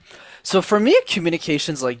So for me,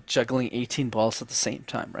 communication's like juggling 18 balls at the same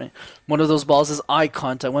time, right? One of those balls is eye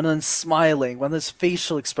contact, one of them is smiling, one of them is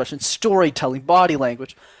facial expression, storytelling, body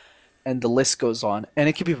language, and the list goes on. And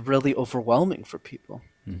it can be really overwhelming for people.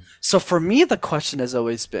 So for me, the question has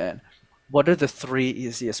always been, what are the three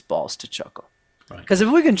easiest balls to juggle? Right. Because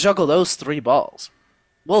if we can juggle those three balls,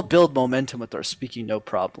 we'll build momentum with our speaking, no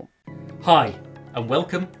problem. Hi, and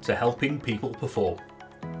welcome to Helping People Perform,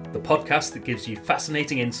 the podcast that gives you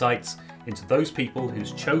fascinating insights into those people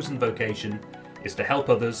whose chosen vocation is to help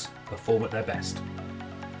others perform at their best.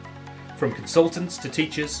 From consultants to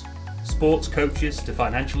teachers, sports coaches to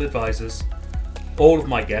financial advisors, all of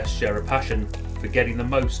my guests share a passion for getting the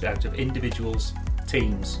most out of individuals,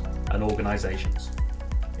 teams, and organisations.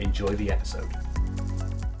 Enjoy the episode.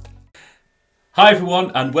 Hi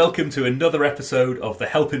everyone, and welcome to another episode of the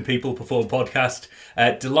Helping People Perform podcast.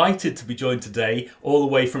 Delighted to be joined today, all the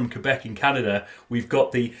way from Quebec in Canada. We've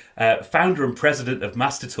got the founder and president of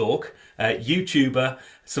Master Talk, YouTuber,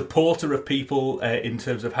 supporter of people in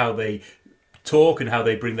terms of how they talk and how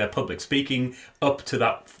they bring their public speaking up to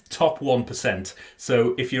that top 1%.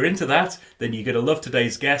 So if you're into that, then you're going to love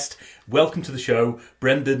today's guest. Welcome to the show,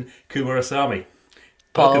 Brenden Kumarasamy.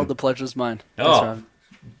 Paul, Welcome. the pleasure's mine. Thanks for having me.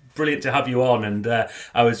 Brilliant to have you on, and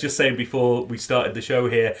I was just saying before we started the show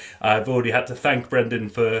here, I've already had to thank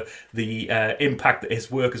Brenden for the impact that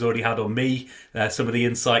his work has already had on me. Some of the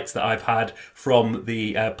insights that I've had from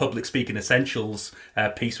the Public Speaking Essentials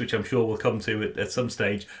piece, which I'm sure we'll come to at some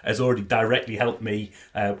stage, has already directly helped me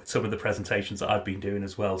with some of the presentations that I've been doing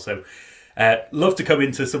as well. So love to come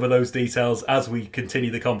into some of those details as we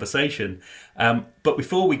continue the conversation. But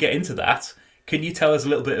before we get into that, can you tell us a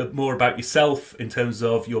little bit more about yourself in terms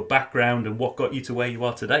of your background and what got you to where you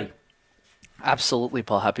are today? Absolutely,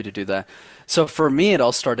 Paul. Happy to do that. So for me, it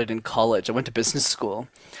all started in college. I went to business school,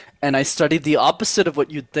 and I studied the opposite of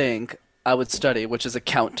what you'd think I would study, which is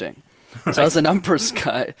accounting. So I was a numbers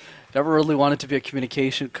guy. Never really wanted to be a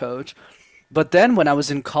communication coach. But then when I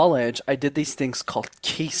was in college, I did these things called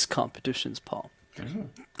case competitions, Paul.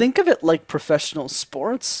 Think of it like professional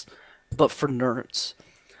sports, but for nerds.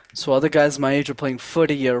 So other guys my age were playing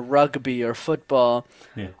footy or rugby or football.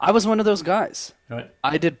 Yeah. I was one of those guys. Right.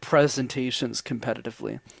 I did presentations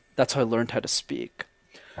competitively. That's how I learned how to speak.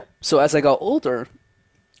 So as I got older,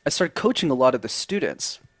 I started coaching a lot of the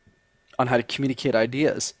students on how to communicate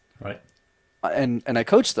ideas, Right. and I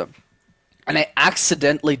coached them. And I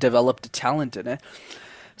accidentally developed a talent in it.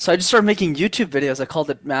 So I just started making YouTube videos. I called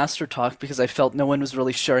it Master Talk because I felt no one was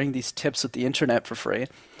really sharing these tips with the internet for free.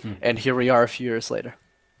 And here we are a few years later.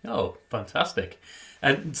 Oh, fantastic.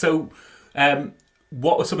 And so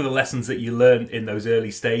what were some of the lessons that you learned in those early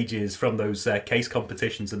stages from those case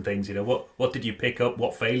competitions and things? You know, what did you pick up?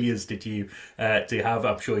 What failures did you have?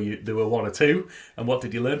 I'm sure there were one or two. And what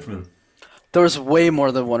did you learn from them? There was way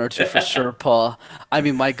more than one or two for sure, Paul. I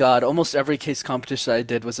mean, my God, almost every case competition I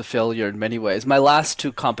did was a failure in many ways. My last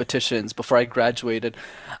two competitions before I graduated,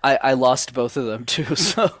 I lost both of them too.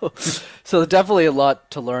 So definitely a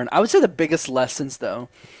lot to learn. I would say the biggest lessons, though,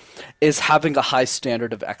 is having a high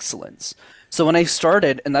standard of excellence. So when I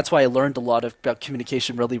started, and that's why I learned a lot about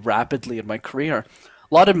communication really rapidly in my career,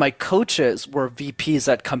 a lot of my coaches were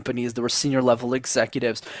VPs at companies. They were senior level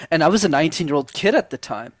executives. And I was a 19-year-old kid at the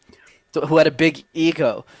time who had a big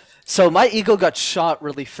ego. So my ego got shot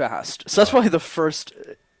really fast. So that's probably the first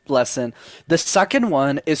lesson. The second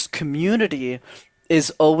one is community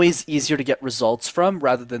is always easier to get results from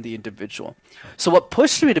rather than the individual. So what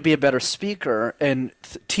pushed me to be a better speaker and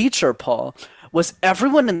teacher, Paul, was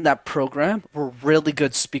everyone in that program were really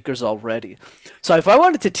good speakers already. So if I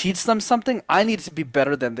wanted to teach them something, I needed to be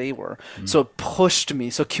better than they were. So it pushed me.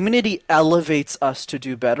 So community elevates us to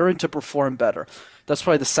do better and to perform better. That's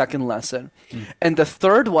probably the second lesson. And the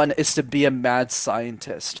third one is to be a mad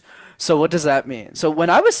scientist. So what does that mean? So when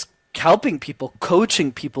I was helping people,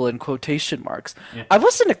 coaching people in quotation marks, I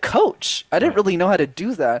wasn't a coach. I didn't really know how to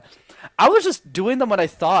do that. I was just doing them what I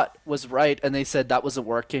thought was right, and they said that wasn't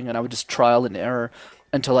working, and I would just trial and error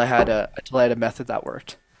until I had a method that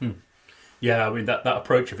worked. Yeah, I mean that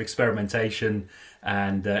approach of experimentation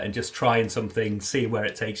and just trying something, seeing where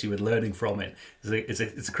it takes you, and learning from it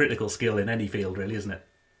is a critical skill in any field, really, isn't it?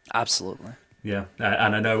 Absolutely. Yeah,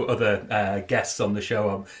 and I know other guests on the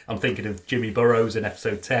show. I'm thinking of Jimmy Burrows in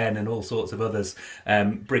episode 10 and all sorts of others,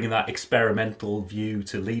 bringing that experimental view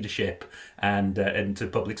to leadership and to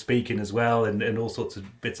public speaking as well, and all sorts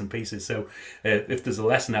of bits and pieces. So if there's a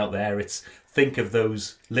lesson out there, it's think of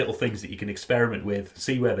those little things that you can experiment with,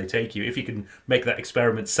 see where they take you. If you can make that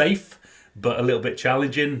experiment safe, but a little bit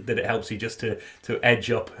challenging, then it helps you just to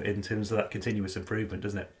edge up in terms of that continuous improvement,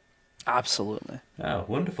 doesn't it? Absolutely. Oh,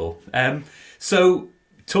 wonderful. So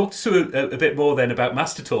talk to a bit more then about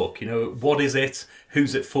Master Talk. What is it?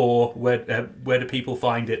 Who's it for? Where do people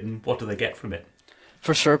find it, and what do they get from it?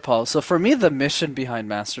 For sure, Paul. So for me, the mission behind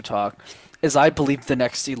Master Talk is I believe the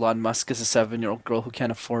next Elon Musk is a 7-year-old girl who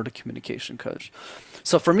can't afford a communication coach.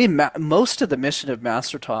 So for me, most of the mission of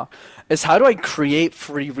Master Talk is how do I create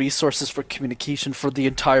free resources for communication for the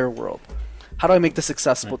entire world? How do I make this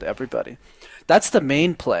accessible to everybody? That's the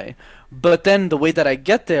main play. But then the way that I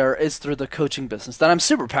get there is through the coaching business that I'm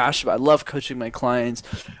super passionate about. I love coaching my clients,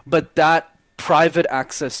 but that private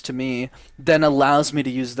access to me then allows me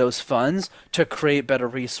to use those funds to create better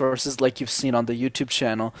resources like you've seen on the YouTube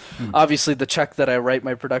channel. Hmm. Obviously the check that I write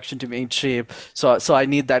my production to ain't cheap. So I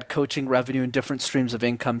need that coaching revenue and different streams of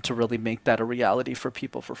income to really make that a reality for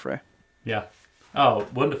people for free. Yeah. Oh,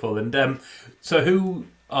 wonderful. And so, who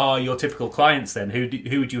are your typical clients then?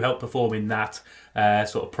 Who would you help perform in that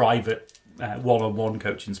sort of private one-on-one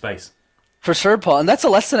coaching space? For sure, Paul. And that's a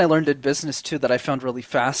lesson I learned in business too that I found really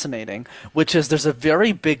fascinating, which is there's a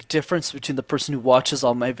very big difference between the person who watches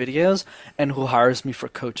all my videos and who hires me for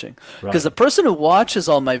coaching. Because Right. the person who watches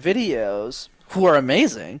all my videos, who are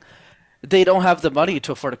amazing, they don't have the money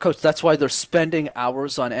to afford a coach. That's why they're spending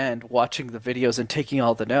hours on end watching the videos and taking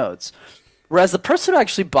all the notes. Whereas the person who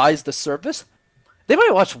actually buys the service, they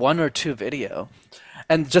might watch one or two video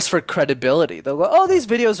and just for credibility they'll go, oh, these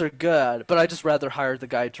videos are good, but I just rather hire the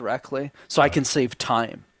guy directly so I Right. can save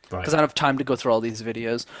time because Right. I don't have time to go through all these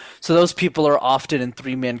videos. So those people are often in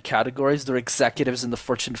three-man categories. They're executives in the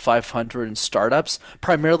Fortune 500 and startups,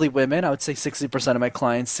 primarily women. I would say 60% of my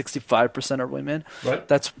clients, 65% are women. Right.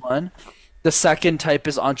 That's one. The second type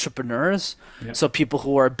is entrepreneurs. Yeah. So people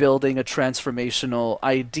who are building a transformational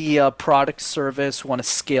idea, product, service, who want to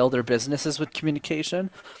scale their businesses with communication.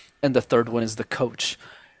 And the third one is the coach.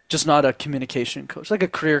 Just not a communication coach, like a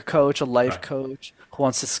career coach, a life Right. coach who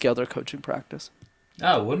wants to scale their coaching practice.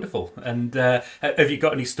 Oh, wonderful. And have you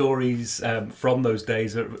got any stories from those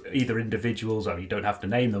days, either individuals, or you don't have to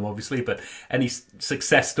name them, obviously, but any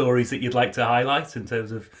success stories that you'd like to highlight in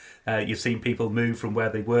terms of you've seen people move from where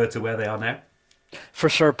they were to where they are now? For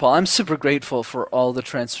sure, Paul. I'm super grateful for all the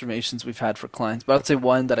transformations we've had for clients. But I'd say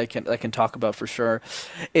one that I can talk about for sure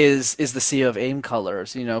is the CEO of AIM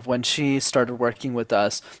Colors. You know, when she started working with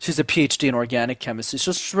us, she's a PhD in organic chemistry.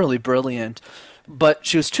 So she's really brilliant. But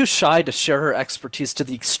she was too shy to share her expertise to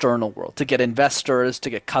the external world, to get investors, to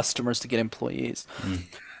get customers, to get employees. Mm.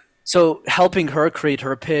 So helping her create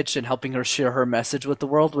her pitch and helping her share her message with the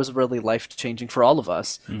world was really life changing for all of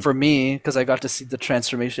us. Mm. For me, because I got to see the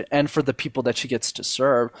transformation, and for the people that she gets to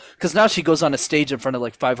serve. Because now she goes on a stage in front of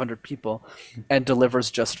like 500 people and delivers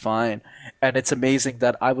just fine. And it's amazing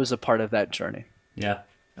that I was a part of that journey. Yeah.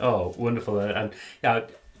 Oh, wonderful. And yeah,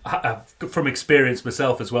 from experience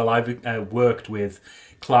myself as well, I've worked with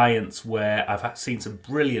clients where seen some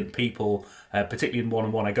brilliant people, particularly in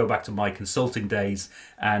one-on-one. I go back to my consulting days,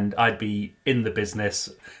 and I'd be in the business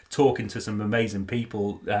talking to some amazing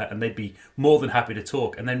people, and they'd be more than happy to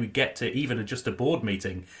talk. And then we get to even just a board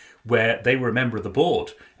meeting where they were a member of the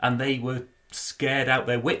board, and they were scared out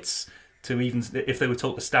their wits to even if they were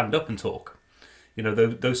told to stand up and talk.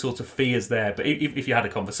 Those sorts of fears there. But if you had a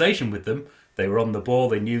conversation with them, they were on the ball,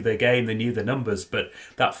 they knew their game, they knew their numbers. But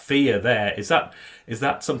that fear there, is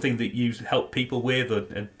that something that you help people with,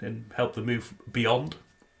 and help them move beyond?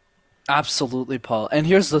 Absolutely, Paul. And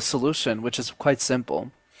here's the solution, which is quite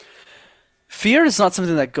simple. Fear is not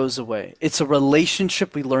something that goes away. It's a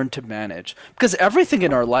relationship we learn to manage. Because everything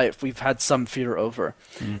in our life we've had some fear over.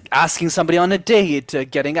 Mm. Asking somebody on a date,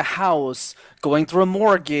 getting a house, going through a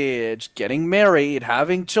mortgage, getting married,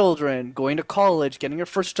 having children, going to college, getting your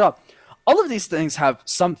first job. All of these things have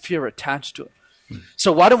some fear attached to it.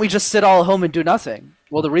 So why don't we just sit all at home and do nothing?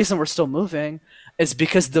 Well, the reason we're still moving is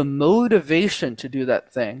because the motivation to do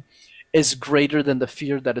that thing is greater than the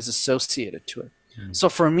fear that is associated to it. Mm. So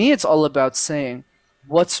for me, it's all about saying,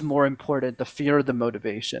 what's more important, the fear or the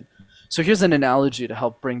motivation? So here's an analogy to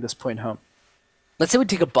help bring this point home. Let's say we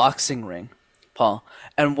take a boxing ring, Paul,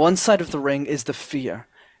 and one side of the ring is the fear,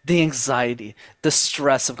 the anxiety, the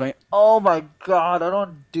stress of going, oh my God, I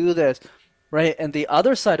don't do this, right? And the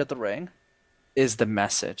other side of the ring is the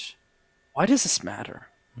message. Why does this matter?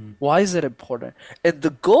 Mm. Why is it important? And the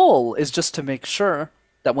goal is just to make sure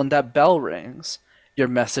that when that bell rings, your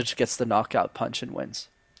message gets the knockout punch and wins.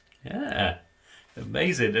 Yeah,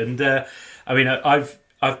 amazing. And I mean,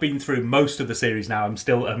 I've been through most of the series now. I've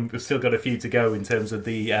still got a few to go in terms of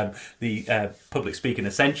the public speaking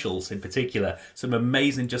essentials in particular. Some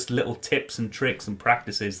amazing just little tips and tricks and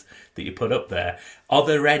practices that you put up there. Are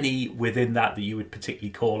there any within that you would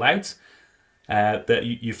particularly call out? that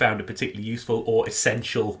you found are particularly useful or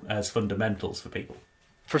essential as fundamentals for people?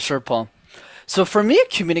 For sure, Paul. So for me,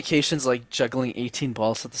 communication's like juggling 18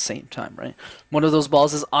 balls at the same time, right? One of those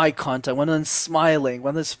balls is eye contact, one of them is smiling,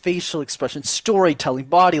 one of them is facial expression, storytelling,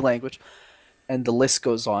 body language, and the list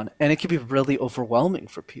goes on. And it can be really overwhelming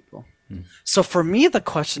for people. So for me, the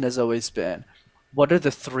question has always been, what are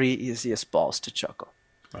the three easiest balls to juggle?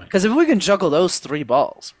 Right. Because if we can juggle those three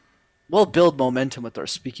balls, we'll build momentum with our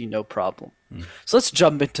speaking, no problem. So let's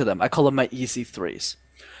jump into them. I call them my easy threes.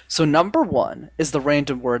 So number one is the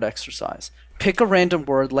random word exercise. Pick a random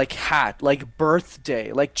word like hat, like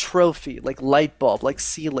birthday, like trophy, like light bulb, like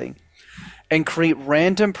ceiling, and create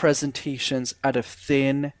random presentations out of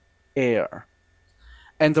thin air.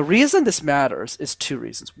 And the reason this matters is two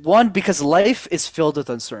reasons. One, because life is filled with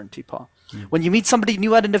uncertainty, Paul. When you meet somebody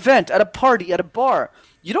new at an event, at a party, at a bar,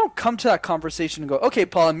 you don't come to that conversation and go, okay,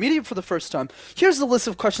 Paul, I'm meeting you for the first time. Here's the list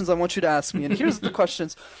of questions I want you to ask me, and here's the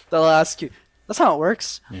questions that I'll ask you. That's how it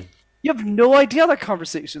works. You have no idea how that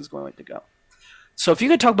conversation is going to go. So if you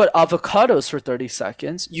could talk about avocados for 30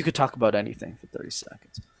 seconds, you could talk about anything for 30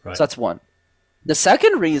 seconds. Right. So that's one. The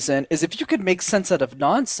second reason is if you could make sense out of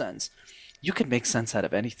nonsense, you could make sense out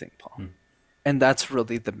of anything, Paul. And that's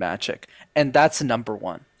really the magic. And that's number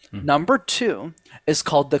one. Number two is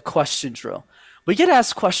called the question drill. We get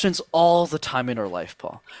asked questions all the time in our life,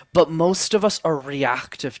 Paul, but most of us are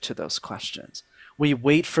reactive to those questions. We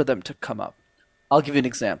wait for them to come up. I'll give you an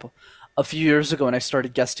example. A few years ago when I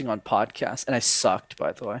started guesting on podcasts, and I sucked,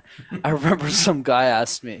 by the way, I remember some guy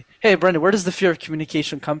asked me, hey, Brenden, where does the fear of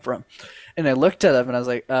communication come from? And I looked at him and I was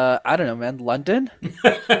like, I don't know, man, London?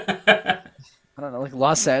 I don't know, like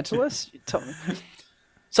Los Angeles? You tell me.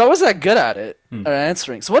 So I wasn't that good at it, at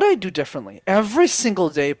answering. So what do I do differently? Every single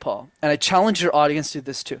day, Paul, and I challenge your audience to do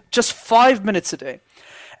this too, just 5 minutes a day,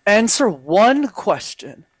 answer one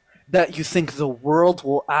question that you think the world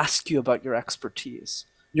will ask you about your expertise,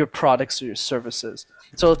 your products or your services.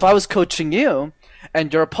 So if I was coaching you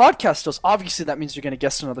and you're a podcast host, obviously that means you're going to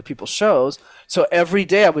guest on other people's shows. So every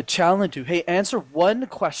day I would challenge you, hey, answer one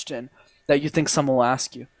question that you think someone will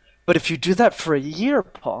ask you. But if you do that for a year,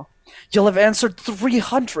 Paul, you'll have answered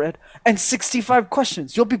 365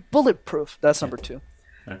 questions. You'll be bulletproof. That's number two.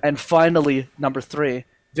 And finally, number three,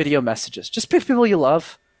 video messages. Just pick people you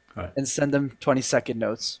love and send them 20-second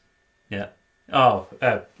notes. Yeah. Oh,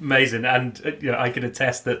 amazing. And I can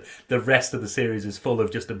attest that the rest of the series is full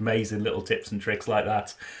of just amazing little tips and tricks like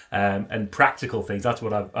that, and practical things. That's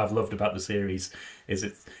what I've loved about the series, is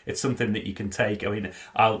it's something that you can take. I mean,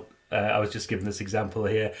 I was just giving this example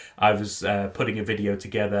here. I was putting a video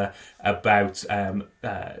together about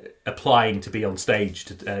applying to be on stage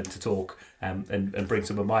to talk and bring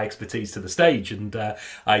some of my expertise to the stage. And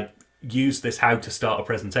I used this how to start a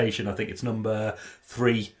presentation. I think it's number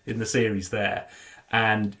 3 in the series there.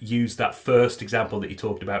 And used that first example that you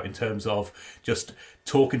talked about in terms of just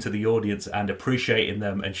talking to the audience and appreciating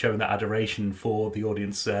them and showing that adoration for the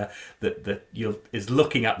audience that is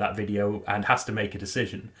looking at that video and has to make a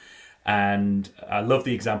decision. And I love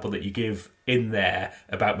the example that you give in there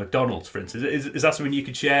about McDonald's, for instance. Is that something you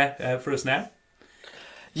could share for us now?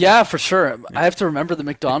 Yeah, for sure. I have to remember the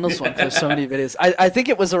McDonald's one because there's so many videos. I think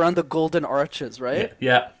it was around the Golden Arches, right?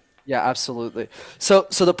 Yeah. Yeah, absolutely. So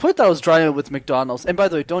the point that I was driving with McDonald's, and by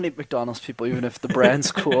the way, don't eat McDonald's, people, even if the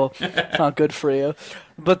brand's cool. It's not good for you.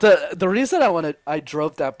 But the reason I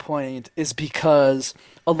drove that point is because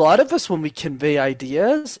a lot of us, when we convey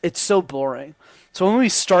ideas, it's so boring. So when we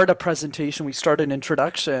start a presentation, we start an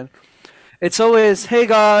introduction, it's always, hey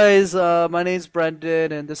guys, my name's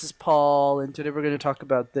Brenden, and this is Paul, and today we're going to talk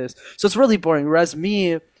about this. So it's really boring. Whereas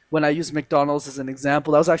me, when I use McDonald's as an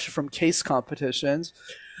example, that was actually from case competitions,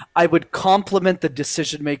 I would compliment the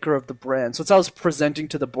decision maker of the brand. So as I was presenting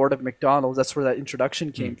to the board of McDonald's, that's where that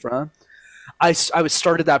introduction came from. I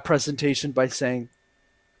started that presentation by saying,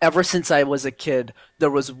 ever since I was a kid, there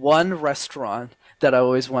was one restaurant that I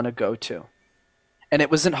always want to go to. And it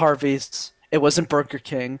wasn't Harvey's, it wasn't Burger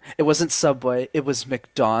King, it wasn't Subway, it was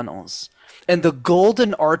McDonald's. And the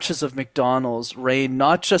golden arches of McDonald's reign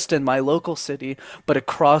not just in my local city, but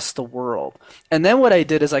across the world. And then what I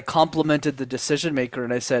did is I complimented the decision maker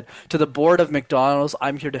and I said, to the board of McDonald's,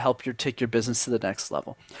 I'm here to help you take your business to the next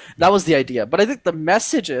level. That was the idea. But I think the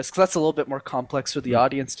message is, because that's a little bit more complex for the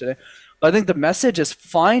audience today, but I think the message is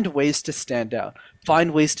find ways to stand out.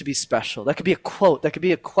 Find ways to be special. That could be a quote. That could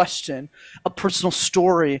be a question, a personal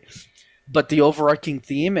story. But the overarching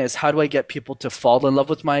theme is, how do I get people to fall in love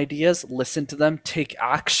with my ideas, listen to them, take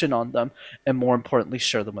action on them, and more importantly,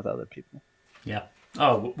 share them with other people? Yeah.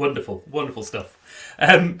 Oh, wonderful. Wonderful stuff.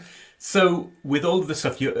 So, with all of the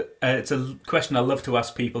stuff, it's a question I love to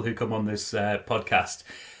ask people who come on this podcast.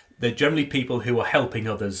 They're generally people who are helping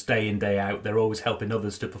others day in, day out. They're always helping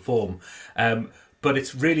others to perform. But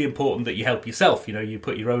it's really important that you help yourself. You know, you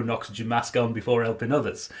put your own oxygen mask on before helping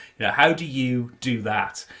others. You know, how do you do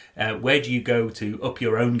that? Where do you go to up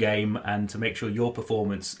your own game and to make sure your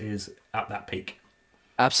performance is at that peak?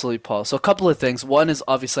 Absolutely, Paul. So a couple of things. One is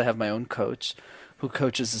obviously I have my own coach who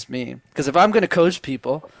coaches me. Because if I'm going to coach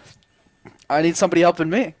people, I need somebody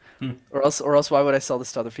helping me. Or else why would I sell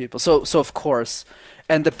this to other people? So of course.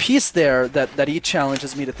 And the piece there that he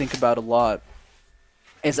challenges me to think about a lot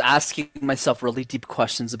is asking myself really deep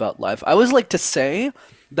questions about life. I always like to say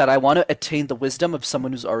that I want to attain the wisdom of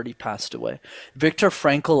someone who's already passed away. Viktor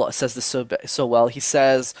Frankl says this so well. He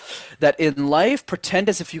says that in life, pretend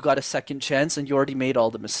as if you got a second chance and you already made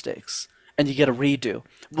all the mistakes and you get a redo.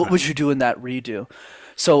 What would you do in that redo?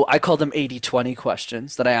 So I call them 80-20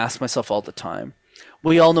 questions that I ask myself all the time.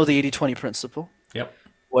 We all know the 80-20 principle. Yep.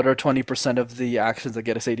 What are 20% of the actions that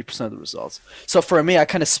get us 80% of the results? So for me, I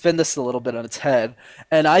kind of spin this a little bit on its head,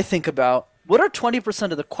 and I think about what are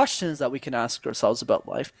 20% of the questions that we can ask ourselves about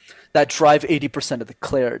life that drive 80% of the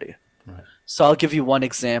clarity. Right. So I'll give you one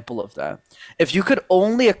example of that. If you could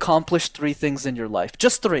only accomplish three things in your life,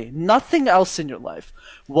 just three, nothing else in your life,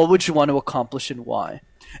 what would you want to accomplish and why?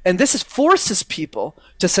 And forces people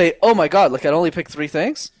to say, oh my God, like I'd only pick three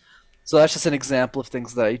things? So that's just an example of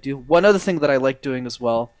things that I do. One other thing that I like doing as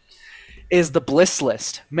well is the bliss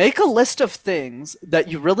list. Make a list of things that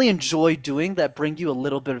you really enjoy doing that bring you a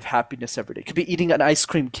little bit of happiness every day. It could be eating an ice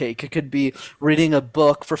cream cake. It could be reading a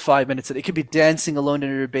book for 5 minutes. It could be dancing alone in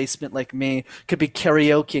your basement like me. It could be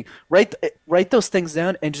karaoke. Write those things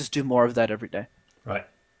down and just do more of that every day. Right.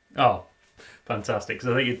 Oh, fantastic.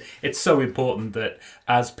 Because I think it's so important that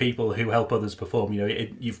as people who help others perform, you know,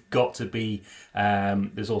 you've got to be,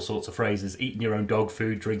 there's all sorts of phrases, eating your own dog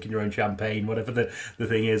food, drinking your own champagne, whatever the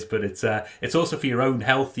thing is. But it's also for your own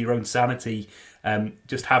health, your own sanity,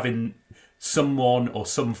 just having someone or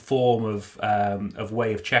some form of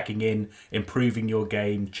way of checking in, improving your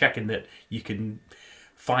game, checking that you can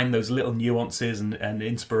find those little nuances and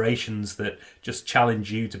inspirations that just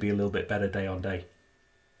challenge you to be a little bit better day on day.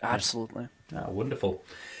 Absolutely. Oh, wonderful.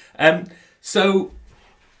 So,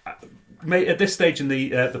 mate, at this stage in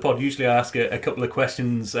the pod, usually I ask a couple of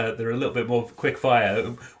questions that are a little bit more quick fire.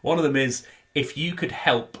 One of them is, if you could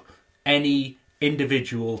help any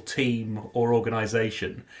individual, team, or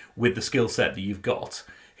organisation with the skill set that you've got,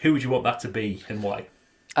 who would you want that to be and why?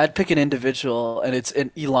 I'd pick an individual, and it's an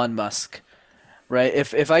Elon Musk. Right?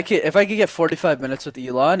 If I could get 45 minutes with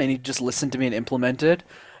Elon and he just listened to me and implemented,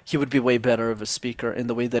 he would be way better of a speaker in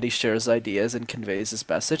the way that he shares ideas and conveys his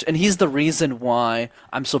message. And he's the reason why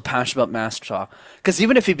I'm so passionate about Master Talk. Because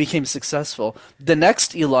even if he became successful, the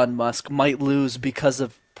next Elon Musk might lose because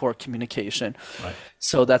of poor communication. Right.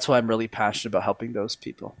 So that's why I'm really passionate about helping those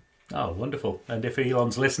people. Oh, wonderful. And if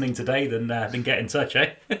Elon's listening today, then get in touch,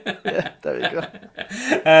 eh? Yeah, there you go.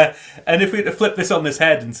 And if we were to flip this on this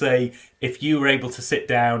head and say, if you were able to sit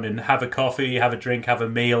down and have a coffee, have a drink, have a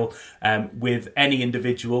meal with any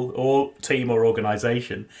individual or team or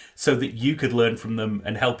organisation so that you could learn from them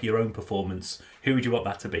and help your own performance, who would you want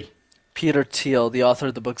that to be? Peter Thiel, the author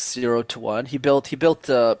of the book 0 to 1, he built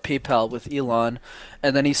PayPal with Elon,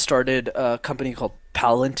 and then he started a company called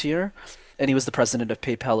Palantir, and he was the president of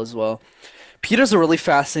PayPal as well. Peter's a really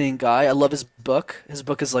fascinating guy. I love his book. His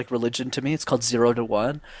book is like religion to me. It's called 0 to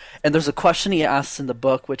 1. And there's a question he asks in the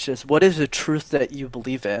book, which is, what is the truth that you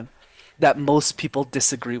believe in that most people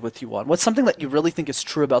disagree with you on? What's something that you really think is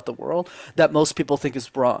true about the world that most people think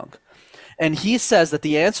is wrong? And he says that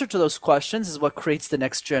the answer to those questions is what creates the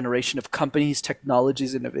next generation of companies,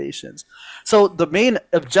 technologies, innovations. So the main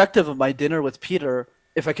objective of my dinner with Peter,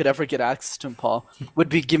 if I could ever get access to him, Paul, would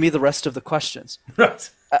be give me the rest of the questions. Right.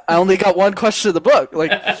 I only got one question in the book.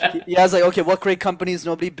 Like he has like, okay, what great company is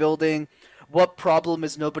nobody building? What problem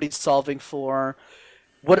is nobody solving for?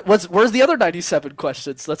 Where's the other 97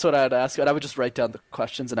 questions? That's what I'd ask. And I would just write down the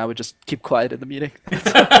questions and I would just keep quiet in the meeting.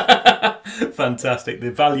 Fantastic.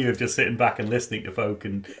 The value of just sitting back and listening to folk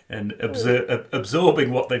and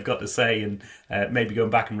absorbing what they've got to say and maybe going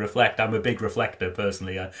back and reflect. I'm a big reflector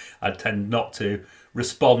personally. I tend not to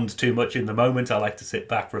respond too much in the moment. I like to sit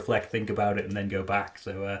back, reflect, think about it, and then go back.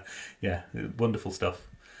 So, yeah, wonderful stuff.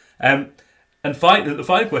 And the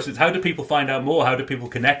final question is, how do people find out more? How do people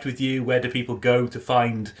connect with you? Where do people go to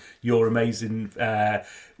find your amazing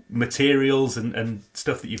materials and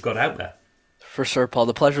stuff that you've got out there? For sure, Paul.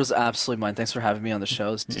 The pleasure was absolutely mine. Thanks for having me on the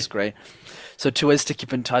show. This is great. So, two ways to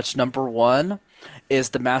keep in touch. Number one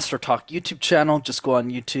is the Master Talk YouTube channel. Just go on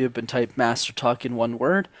YouTube and type Master Talk in one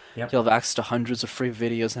word. Yep. You'll have access to hundreds of free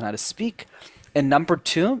videos on how to speak. And number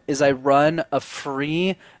two is I run a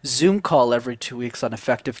free Zoom call every 2 weeks on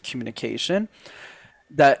effective communication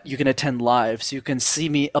that you can attend live. So you can see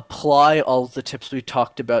me apply all of the tips we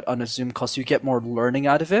talked about on a Zoom call. So you get more learning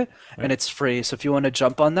out of it, and Right. it's free. So if you want to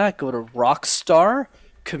jump on that, go to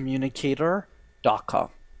rockstarcommunicator.com.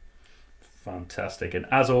 Fantastic. And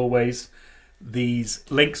as always, these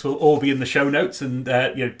links will all be in the show notes, and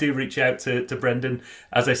do reach out to Brenden.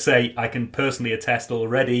 As I say, I can personally attest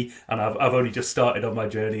already, and I've only just started on my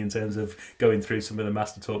journey in terms of going through some of the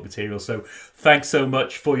Master Talk material. So thanks so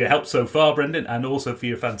much for your help so far, Brenden, and also for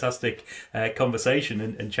your fantastic conversation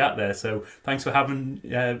and chat there. So thanks for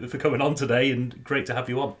coming on today, and great to have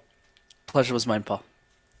you on. Pleasure was mine, Paul.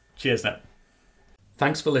 Cheers now.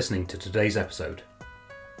 Thanks for listening to today's episode.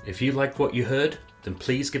 If you liked what you heard, then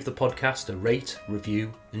please give the podcast a rate,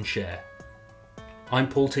 review and share. I'm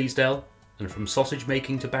Paul Teasdale, and from sausage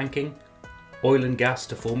making to banking, oil and gas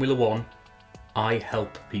to Formula One, I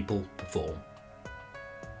help people perform.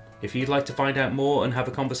 If you'd like to find out more and have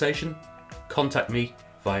a conversation, contact me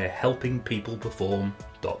via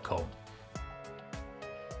helpingpeopleperform.com.